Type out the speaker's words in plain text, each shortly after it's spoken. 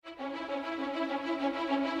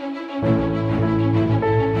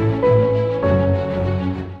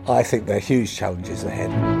I think there are huge challenges ahead.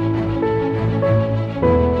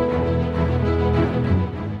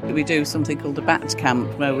 We do something called a bat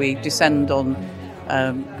camp, where we descend on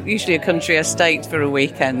usually a country estate for a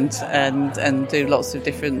weekend and do lots of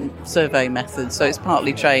different survey methods. So it's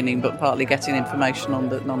partly training but partly getting information on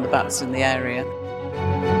the bats in the area.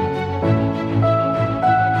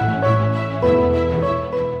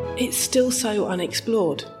 It's still so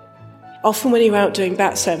unexplored. Often when you're out doing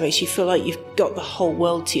bat surveys, you feel like you've got the whole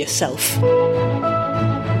world to yourself.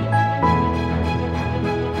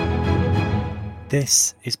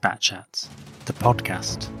 This is Bat Chat, the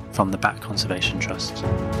podcast from the Bat Conservation Trust.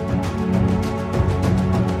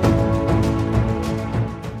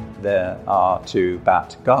 There are 2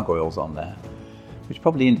 bat gargoyles on there, which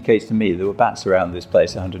probably indicates to me there were bats around this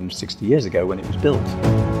place 160 years ago when it was built.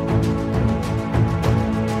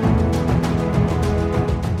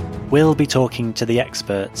 We'll be talking to the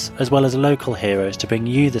experts as well as local heroes to bring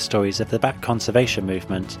you the stories of the bat conservation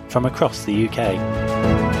movement from across the UK.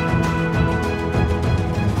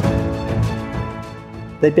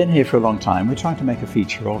 They've been here for a long time. We're trying to make a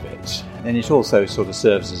feature of it, and it also sort of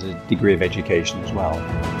serves as a degree of education as well.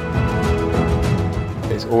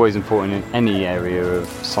 It's always important in any area of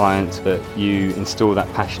science that you instill that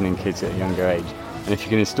passion in kids at a younger age. And if you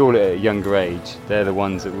can install it at a younger age, they're the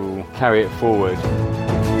ones that will carry it forward.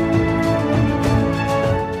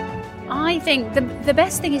 I think the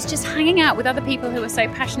best thing is just hanging out with other people who are so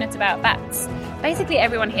passionate about bats. Basically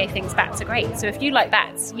everyone here thinks bats are great, so if you like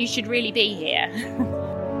bats, you should really be here.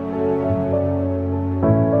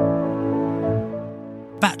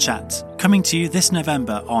 Bat Chat, coming to you this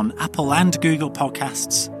November on Apple and Google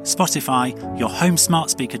Podcasts, Spotify, your home smart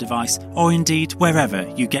speaker device, or indeed wherever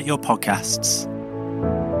you get your podcasts.